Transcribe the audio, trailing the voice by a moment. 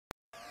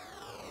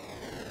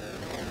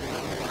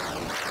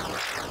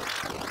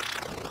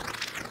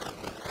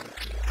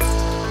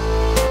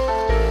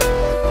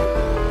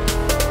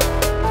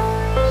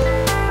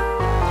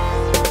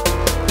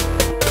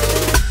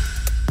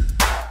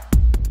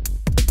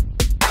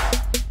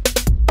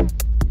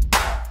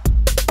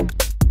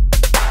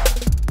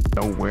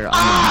nowhere.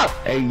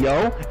 Hey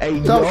yo,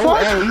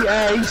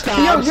 stop.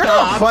 Yo, you're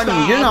not funny.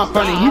 Stop, You're not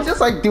funny. stop. You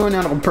just like doing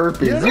that on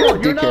purpose. You're a You're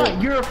dickhead.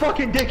 not. You're a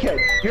fucking dickhead.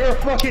 You're a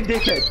fucking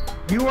dickhead.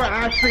 You are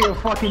actually a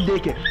fucking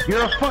dickhead.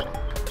 You're a fuck.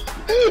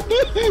 I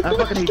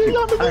fucking hate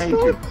you. I hate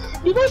you.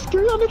 Did I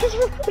scare y'all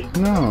niggas?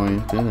 No, you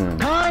didn't.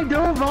 Kind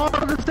of. All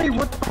of the same.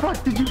 What the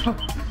fuck did you?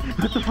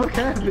 What the fuck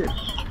happened?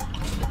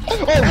 Oh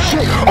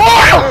shit!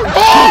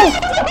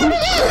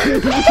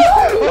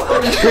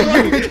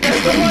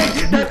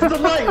 That's the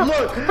light.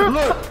 Look.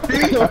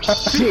 See? Oh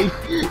shit!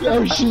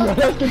 Oh shit!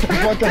 Let's get the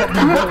fuck out of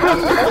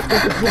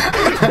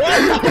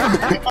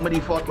here! Somebody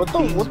fucking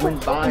beans went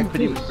by and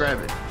couldn't even grab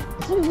it.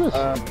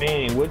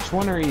 Man, which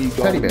one are you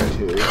Teddy going bear.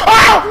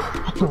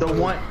 to? The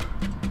one.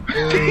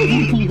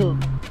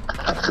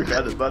 I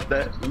forgot about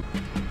that.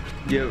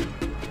 Yo.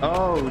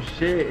 Oh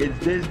shit, it's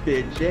this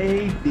bitch.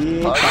 Hey,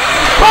 bitch.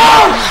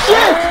 Oh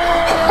shit!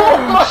 Oh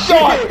my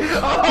god!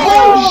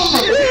 Oh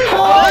shit!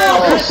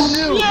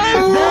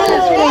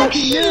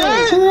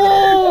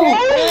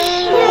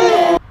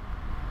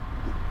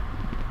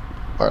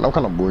 Alright, I'm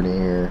kind of bored in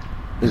here.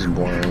 This is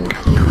boring.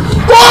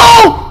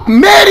 Whoa!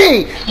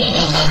 Maddie!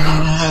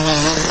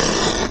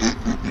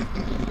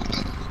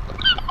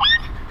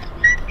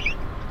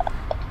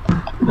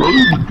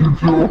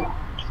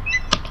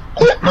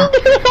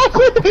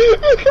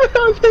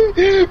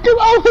 Cause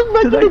I was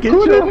back in the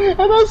corner and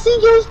I see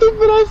your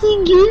stupid ass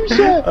in game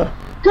chat.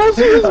 Cause I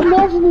see his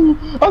mouth move.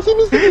 I see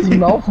this nigga's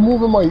mouth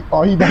move. I'm like,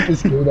 oh, he about to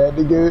scare that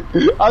nigga.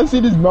 I see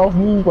his mouth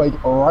move like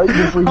right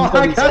before he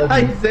started saying.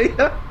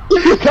 Isaiah.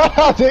 You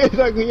got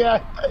exactly, yeah.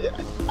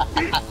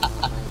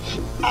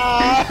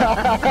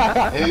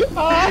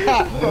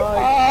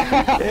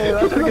 Hey,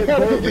 that's gonna get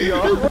both of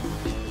y'all.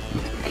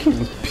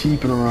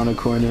 Peeping around the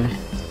corner.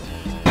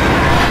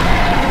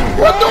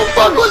 What the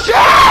fuck was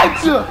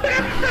that?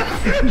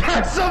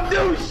 That's some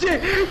new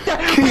shit.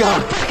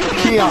 Keon.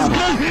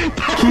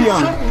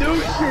 Some new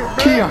shit,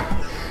 bro.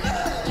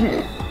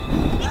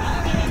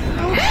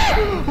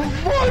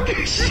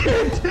 Fucking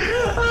shit.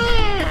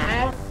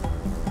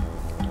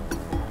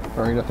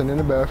 Alright, nothing in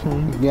the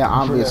bathroom. Yeah,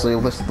 obviously.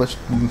 Let's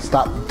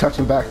stop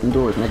touching bathroom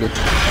doors, nigga.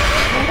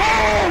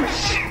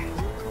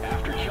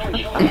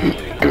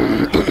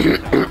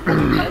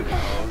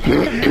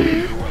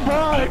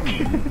 Fuck.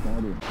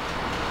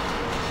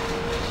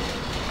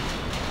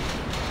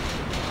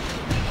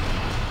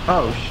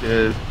 Oh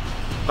shit.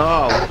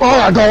 Oh. Oh,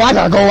 I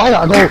gotta go.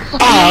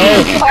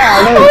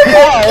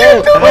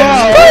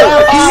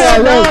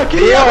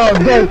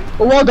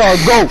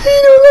 He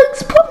likes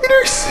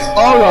spiders.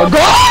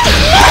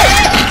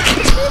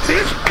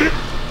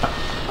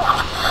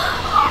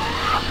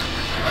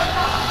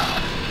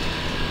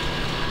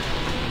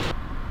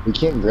 We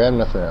can't grab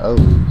nothing. Oh.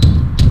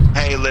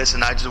 Hey,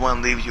 listen, I just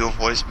want to leave you a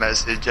voice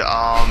message.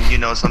 You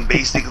know, some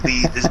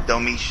basically this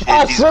dummy shit.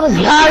 I these- swear to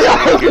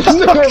God, this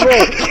nigga,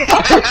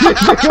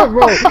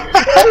 bro.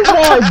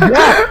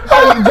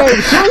 Oh my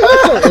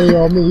God. Hey,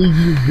 I'm gonna leave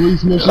you a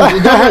voice message.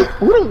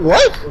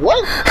 What?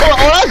 Oh,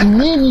 that's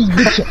mean,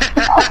 bitch.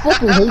 I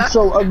fucking hate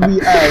your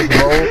ugly ass,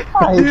 bro.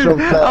 I hate your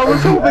fat I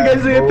was ugly hoping ass,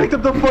 Isaiah bro. picked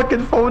up the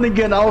fucking phone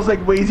again. I was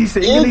like, wait, is he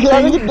saying Yeah,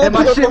 anything? I And my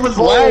picked up shit the was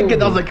phone.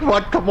 lagging. I was like,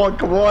 what? Come on.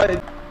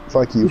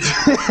 Fuck you.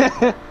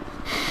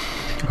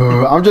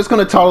 I'm just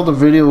gonna title the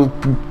video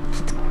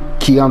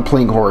Keon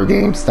playing horror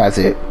games. That's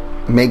it.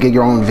 Make it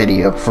your own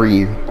video for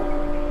you.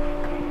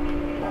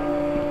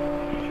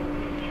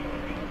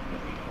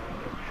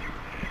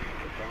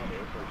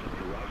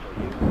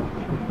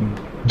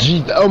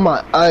 Gee, oh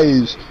my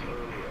eyes.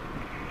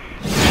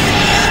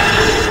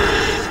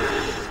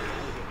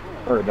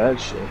 Heard that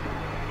shit.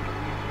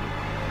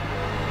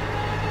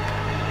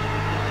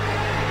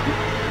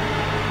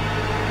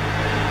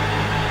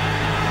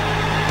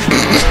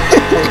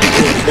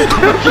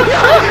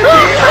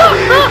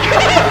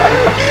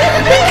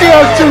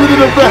 Keon's chilling in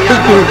the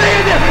bathroom.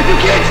 You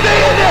can't stay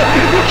in there.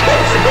 You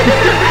can't stay in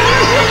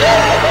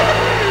there.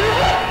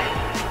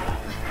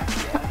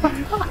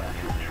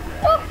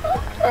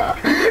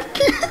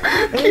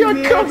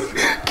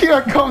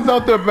 Keon comes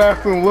out the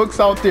bathroom, looks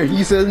out there.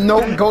 He says,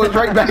 "No," goes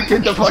right back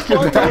in the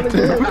fucking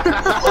bathroom.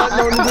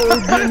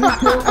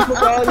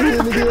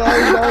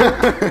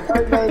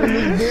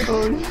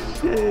 Oh